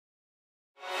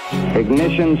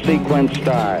Ignition sequence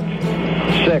starts.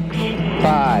 6,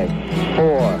 5,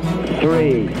 4,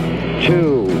 3,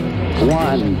 2,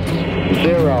 1,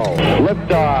 0.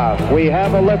 Liftoff. We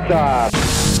have a liftoff.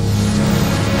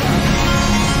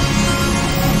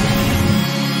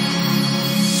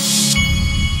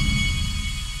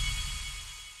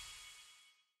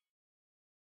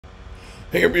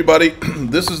 Hey everybody,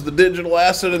 this is the Digital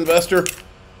Asset Investor,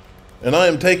 and I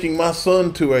am taking my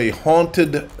son to a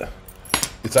haunted,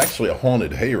 it's actually a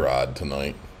haunted hayride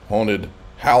tonight. Haunted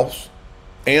house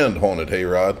and haunted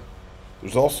hayride.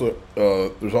 There's also,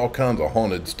 there's all kinds of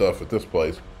haunted stuff at this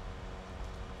place.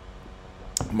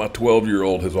 My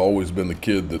 12-year-old has always been the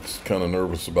kid that's kind of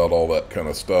nervous about all that kind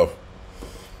of stuff.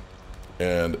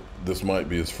 And this might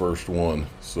be his first one,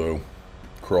 so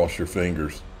cross your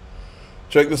fingers.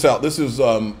 Check this out. This is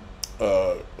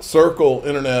Circle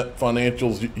Internet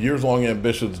Financial's years-long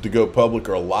ambitions to go public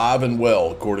are alive and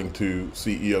well, according to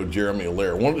CEO Jeremy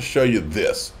Allaire. I wanted to show you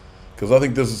this because I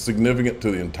think this is significant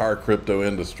to the entire crypto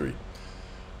industry.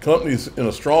 Companies in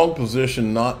a strong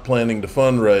position not planning to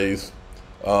fundraise.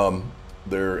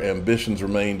 Their ambitions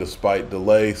remain despite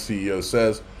delay, CEO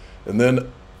says. And then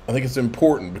I think it's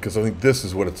important because I think this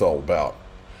is what it's all about.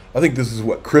 I think this is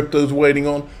what crypto's waiting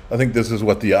on. I think this is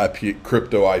what the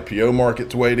crypto IPO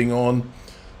market's waiting on.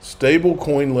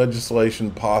 Stablecoin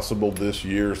legislation possible this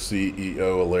year, CEO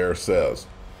Allaire says.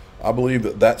 I believe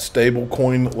that that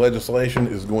stablecoin legislation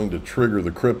is going to trigger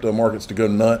the crypto markets to go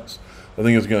nuts. I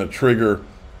think it's going to trigger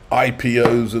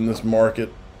IPOs in this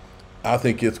market. I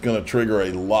think it's going to trigger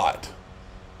a lot.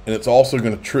 And it's also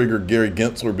going to trigger Gary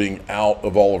Gensler being out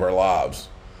of all of our lives.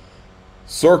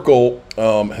 Circle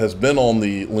has been on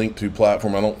the Link2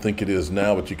 platform. I don't think it is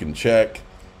now, but you can check.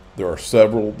 There are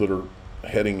several that are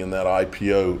heading in that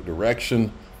IPO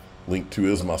direction. Link2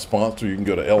 is my sponsor. You can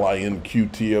go to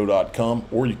linqto.com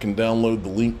or you can download the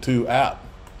Link2 app.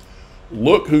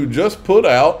 Look who just put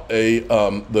out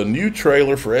the new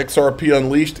trailer for XRP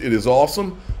Unleashed. It is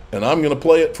awesome, and I'm going to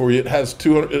play it for you. It has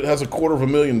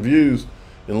 250,000 views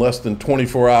in less than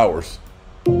 24 hours.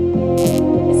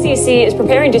 SEC is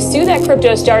preparing to sue that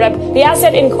crypto startup. The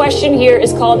asset in question here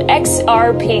is called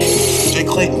XRP. Jay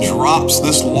Clayton drops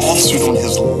this lawsuit on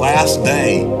his last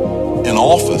day in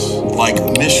office, like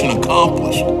mission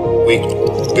accomplished. We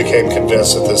became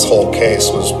convinced that this whole case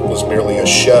was merely a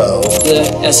show. The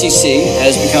SEC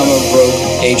has become a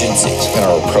rogue agency. And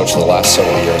our approach the last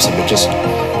several years have been just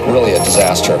really a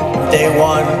disaster. Day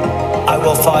one, I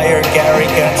will fire Gary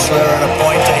Gensler and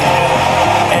appoint a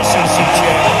new SEC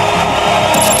chairman.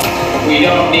 We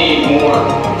don't need more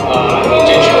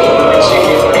digital currency.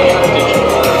 We already have digital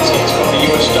currency. It's called the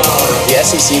US dollar. The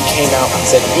SEC came out and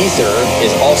said Ether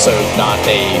is also not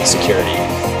a security.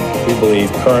 We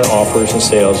believe current offers and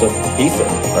sales of Ether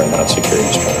are not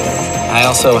securities transactions. I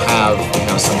also have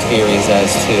some theories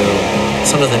as to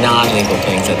some of the non-legal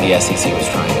things that the SEC was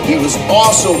trying to do. He was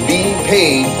also being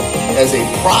paid as a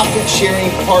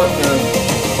profit-sharing partner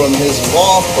from his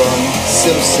law firm,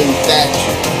 Simpson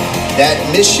Thacher. That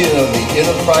mission of the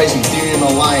Enterprise Ethereum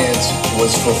Alliance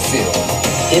was fulfilled.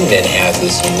 Inman has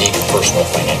this unique personal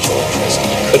financial interest.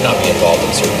 He could not be involved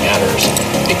in certain matters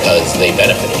because they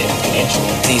benefited him financially.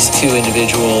 These two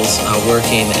individuals are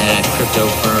working at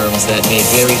crypto firms that made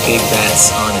very big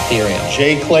bets on Ethereum.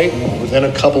 Jay Clayton,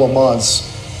 within a couple of months,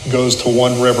 goes to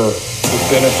One River who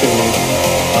benefited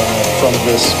from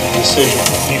this decision.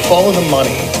 If you follow the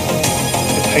money,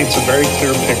 it paints a very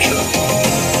clear picture.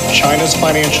 China's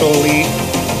financial elite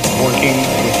working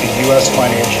with the U.S.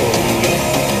 financial elite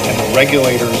and the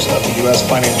regulators of the U.S.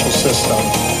 financial system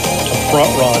to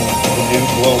front-run the new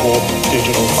global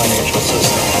digital financial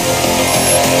system.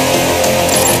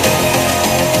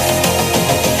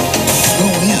 Who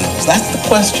wins? That's the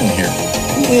question here.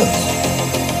 Who wins?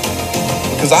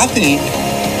 Because I think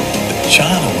that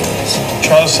China wins.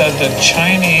 Charles said the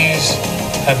Chinese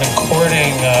have been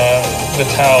courting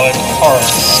Vitalik hard.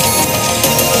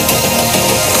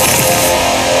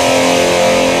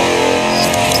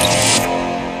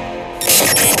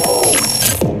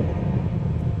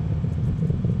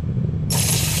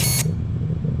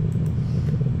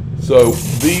 So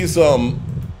these,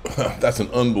 that's an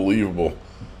unbelievable,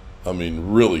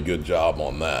 really good job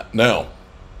on that. Now,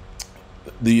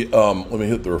 let me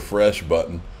hit the refresh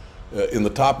button. In the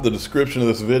top of the description of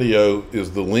this video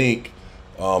is the link.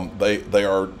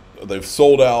 They've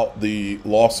sold out the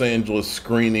Los Angeles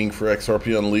screening for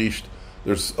XRP Unleashed.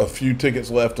 There's a few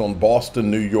tickets left on Boston,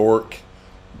 New York,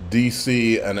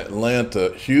 DC, and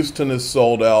Atlanta. Houston is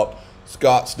sold out.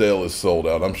 Scottsdale is sold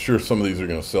out. I'm sure some of these are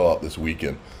going to sell out this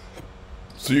weekend.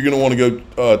 So you're going to want to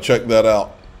go check that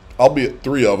out. I'll be at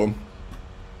 3 of them.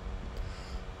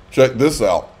 Check this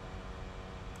out.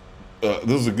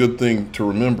 This is a good thing to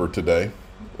remember today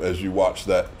as you watch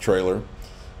that trailer.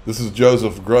 This is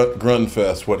Joseph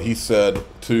Grunfest, what he said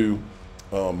to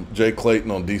Jay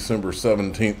Clayton on December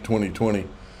 17th, 2020.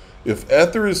 If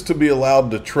Ether is to be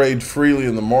allowed to trade freely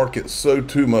in the market, so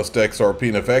too must XRP.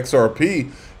 And if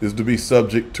XRP is to be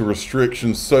subject to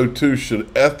restrictions, so too should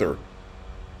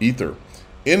Ether.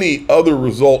 Any other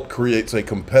result creates a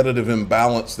competitive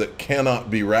imbalance that cannot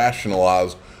be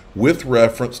rationalized with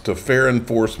reference to fair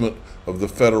enforcement of the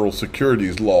federal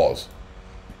securities laws.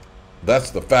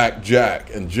 That's the fact, Jack.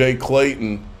 And Jay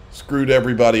Clayton screwed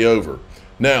everybody over.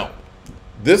 Now,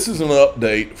 this is an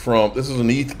update from, this is an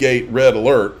ETHgate red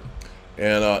alert.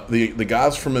 And the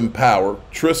guys from Empower,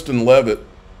 Tristan Levitt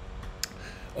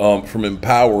from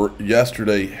Empower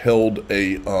yesterday held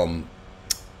an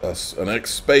X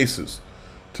Spaces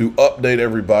to update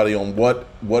everybody on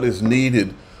what is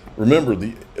needed. Remember,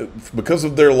 because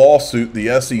of their lawsuit,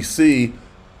 the SEC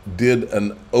did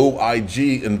an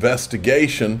OIG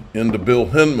investigation into Bill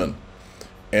Hinman,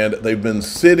 and they've been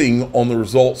sitting on the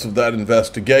results of that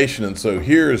investigation. And so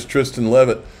here is Tristan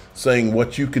Levitt saying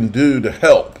what you can do to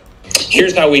help.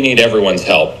 Here's how we need everyone's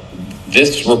help.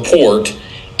 This report,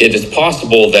 it is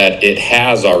possible that it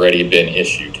has already been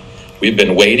issued. We've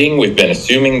been waiting. We've been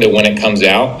assuming that when it comes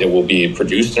out, it will be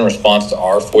produced in response to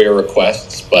our FOIA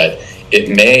requests, but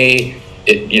it may,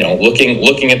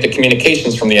 looking at the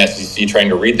communications from the SEC, trying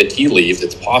to read the tea leaves,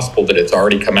 it's possible that it's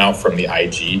already come out from the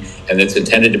IG and it's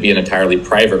intended to be an entirely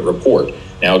private report.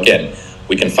 Now, again,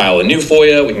 we can file a new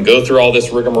FOIA, we can go through all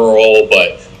this rigmarole,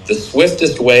 but the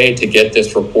swiftest way to get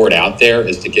this report out there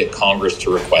is to get Congress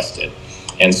to request it.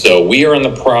 And so we are in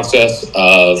the process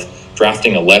of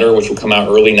drafting a letter, which will come out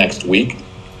early next week,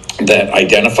 that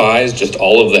identifies just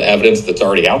all of the evidence that's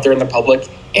already out there in the public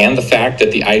and the fact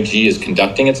that the IG is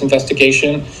conducting its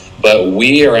investigation. But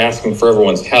we are asking for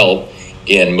everyone's help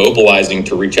in mobilizing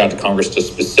to reach out to Congress to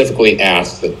specifically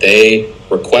ask that they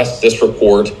request this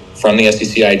report from the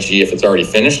SEC IG if it's already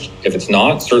finished. If it's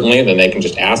not, certainly, then they can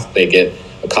just ask they get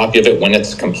a copy of it when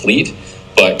it's complete.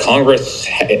 But Congress,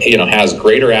 has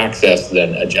greater access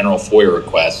than a general FOIA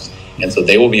request, and so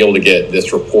they will be able to get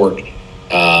this report,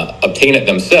 obtain it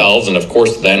themselves. And of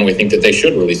course, then we think that they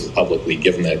should release it publicly,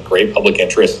 given the great public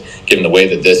interest, given the way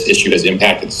that this issue has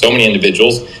impacted so many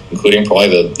individuals, including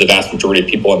probably the vast majority of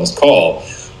people on this call.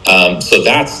 So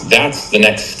that's the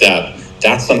next step.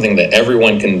 That's something that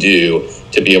everyone can do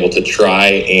to be able to try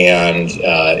and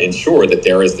ensure that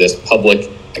there is this public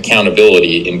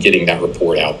accountability in getting that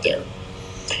report out there.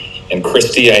 And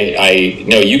Christy, I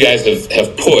know you guys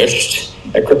have pushed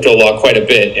at Crypto Law quite a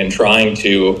bit in trying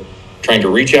to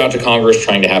reach out to Congress,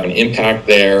 trying to have an impact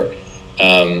there.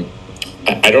 I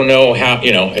don't know how,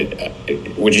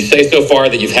 would you say so far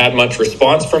that you've had much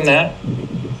response from that?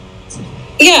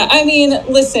 Yeah, I mean,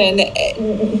 listen,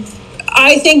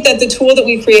 I think that the tool that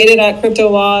we created at Crypto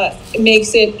Law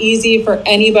makes it easy for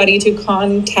anybody to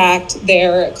contact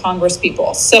their Congress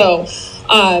people. So,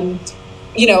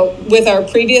 with our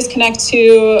previous Connect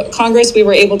to Congress, we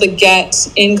were able to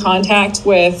get in contact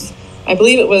with, I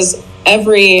believe it was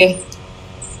every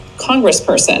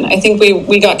congressperson. I think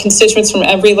we got constituents from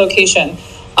every location.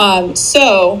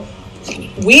 So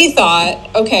we thought,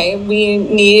 okay, we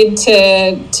need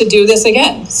to do this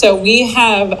again. So we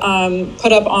have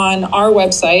put up on our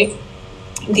website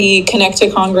the Connect to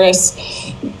Congress,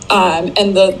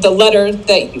 and the letter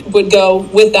that would go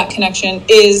with that connection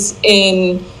is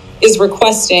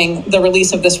requesting the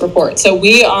release of this report. So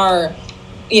we are,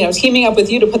 teaming up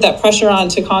with you to put that pressure on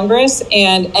to Congress,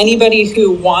 and anybody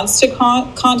who wants to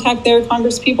contact their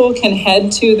Congress people can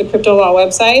head to the Crypto Law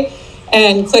website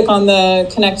and click on the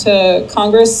Connect to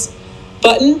Congress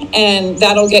button, and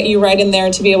that'll get you right in there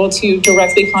to be able to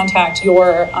directly contact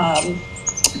your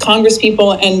Congress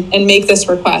people and make this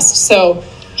request. So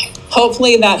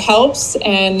hopefully that helps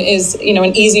and is,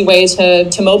 an easy way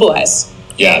to mobilize.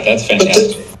 Yeah, that's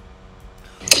fantastic.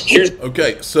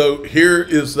 Okay, so here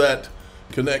is that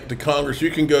Connect to Congress. You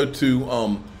can go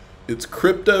to it's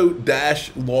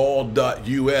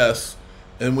crypto-law.us,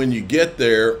 and when you get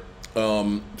there,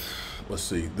 let's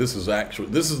see, this is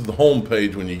the home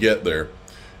page when you get there,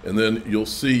 and then you'll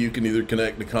see you can either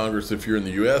connect to Congress if you're in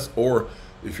the US, or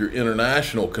if you're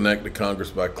international, connect to Congress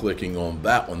by clicking on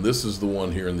that one. This is the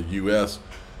one here in the US,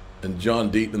 and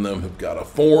John Deaton and them have got a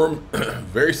form.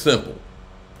 Very simple.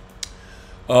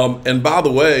 And by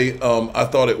the way, I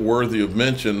thought it worthy of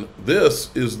mention, this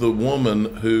is the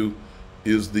woman who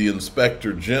is the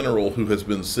Inspector General who has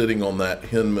been sitting on that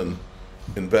Hinman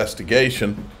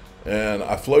investigation. And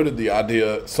I floated the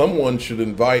idea someone should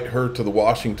invite her to the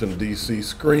Washington, D.C.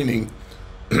 screening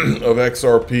of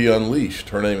XRP Unleashed.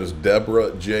 Her name is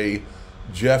Deborah J.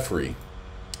 Jeffrey.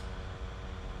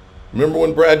 Remember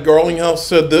when Brad Garlinghouse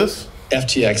said this?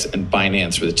 FTX and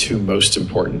Binance were the two most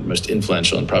important, most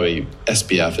influential, and probably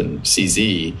SBF and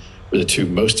CZ were the two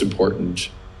most important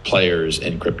players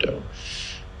in crypto.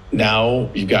 Now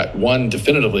you've got one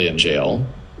definitively in jail,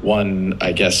 one,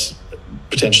 I guess,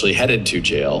 potentially headed to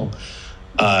jail.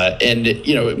 And,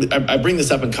 you know, I bring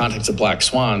this up in context of black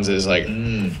swans is like,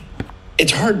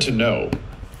 it's hard to know.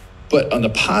 But on the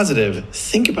positive,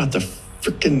 think about the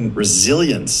freaking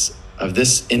resilience of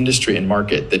this industry and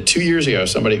market that 2 years ago,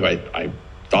 somebody who I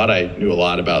thought I knew a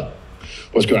lot about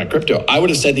what's going on in crypto, I would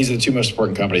have said these are the two most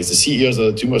important companies. The CEOs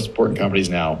of the two most important companies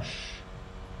now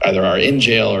either are in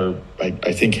jail or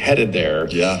I think headed there.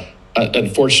 Yeah.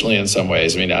 Unfortunately, in some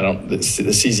ways, I mean, the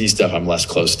CZ stuff I'm less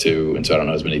close to, and so I don't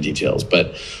know as many details.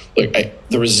 But look,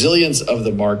 the resilience of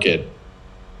the market,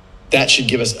 that should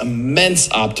give us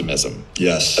immense optimism.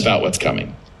 Yes. About what's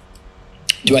coming.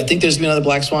 Do I think there's going to be another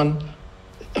black swan?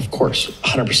 Of course,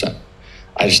 100%.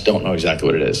 I just don't know exactly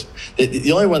what it is.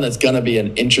 The only one that's going to be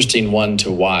an interesting one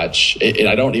to watch, and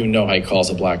I don't even know how he calls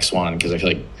a black swan, because I feel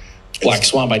like black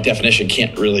swan by definition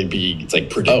can't really be, it's like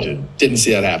predicted. Oh, didn't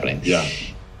see that happening. Yeah.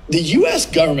 The U.S.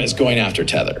 government is going after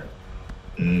Tether.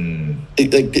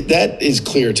 That is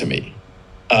clear to me.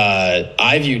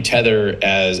 I view Tether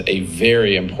as a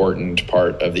very important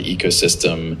part of the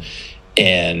ecosystem,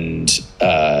 and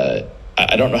I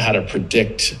don't know how to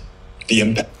predict the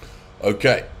impact.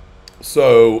 Okay,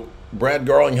 so Brad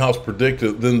Garlinghouse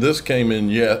predicted, then this came in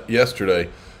yesterday.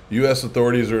 U.S.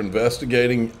 authorities are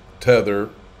investigating Tether,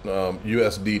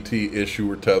 USDT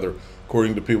issuer Tether.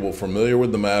 According to people familiar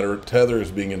with the matter, Tether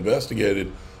is being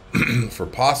investigated for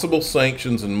possible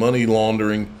sanctions and money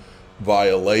laundering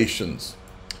violations.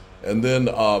 And then,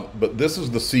 but this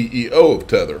is the CEO of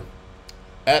Tether.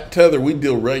 At Tether, we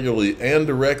deal regularly and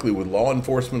directly with law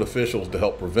enforcement officials to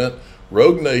help prevent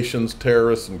rogue nations,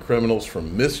 terrorists, and criminals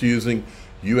from misusing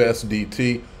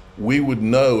USDT. We would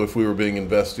know if we were being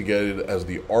investigated, as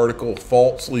the article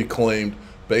falsely claimed.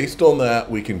 Based on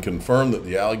that, we can confirm that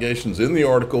the allegations in the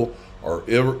article are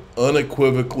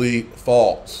unequivocally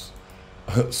false.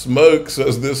 Smoke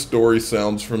says this story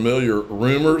sounds familiar.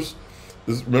 Rumors.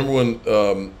 Remember when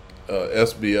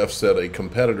SBF said a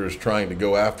competitor is trying to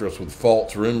go after us with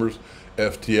false rumors?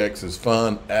 FTX is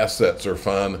fine. Assets are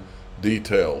fine.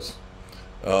 Details.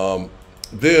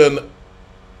 Then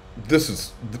this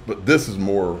is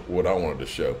more what I wanted to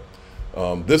show.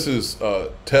 This is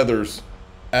Tether's.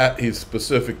 He's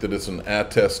specific that it's an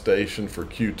attestation for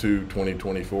Q2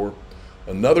 2024.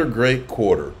 Another great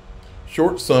quarter.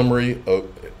 Short summary of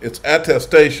it's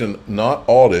attestation, not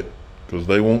audit, because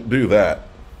they won't do that.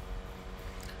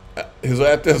 His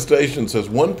attestation says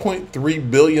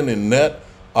 1.3 billion in net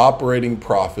operating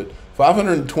profit,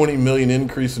 520 million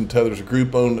increase in Tether's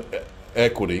group-owned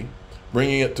equity,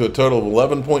 bringing it to a total of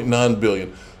 11.9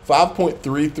 billion,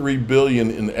 5.33 billion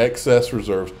in excess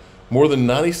reserves, more than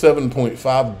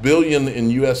 97.5 billion in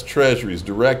U.S. Treasuries,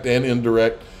 direct and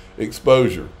indirect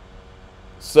exposure.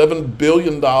 $7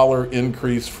 billion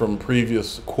increase from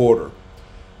previous quarter.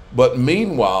 But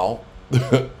meanwhile,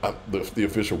 the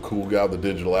official cool guy, the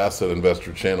Digital Asset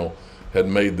Investor channel, had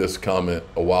made this comment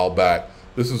a while back.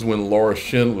 This is when Laura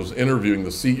Shin was interviewing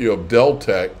the CEO of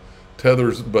Deltec,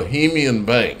 Tether's Bahamian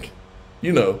bank.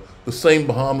 You know, the same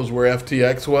Bahamas where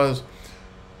FTX was.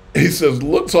 He says,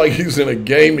 looks like he's in a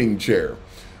gaming chair.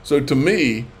 So to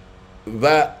me,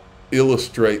 that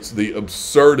illustrates the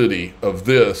absurdity of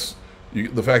this.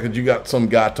 The fact that you got some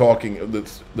guy talking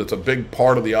that's a big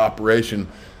part of the operation,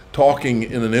 talking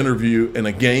in an interview in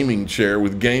a gaming chair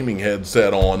with gaming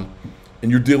headset on,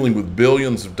 and you're dealing with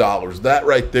billions of dollars. That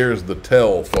right there is the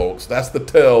tell, folks. That's the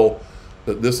tell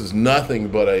that this is nothing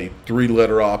but a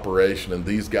three-letter operation, and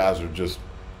these guys are just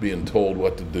being told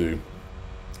what to do.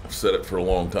 I've said it for a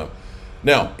long time.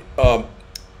 Now,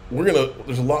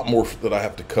 there's a lot more that I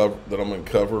have to cover, that I'm going to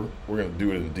cover. We're going to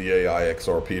do it in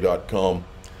DAIXRP.com.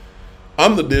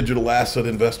 I'm the Digital Asset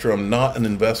Investor. I'm not an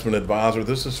investment advisor.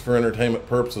 This is for entertainment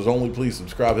purposes only. Please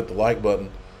subscribe, hit the like button.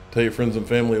 Tell your friends and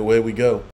family, away we go.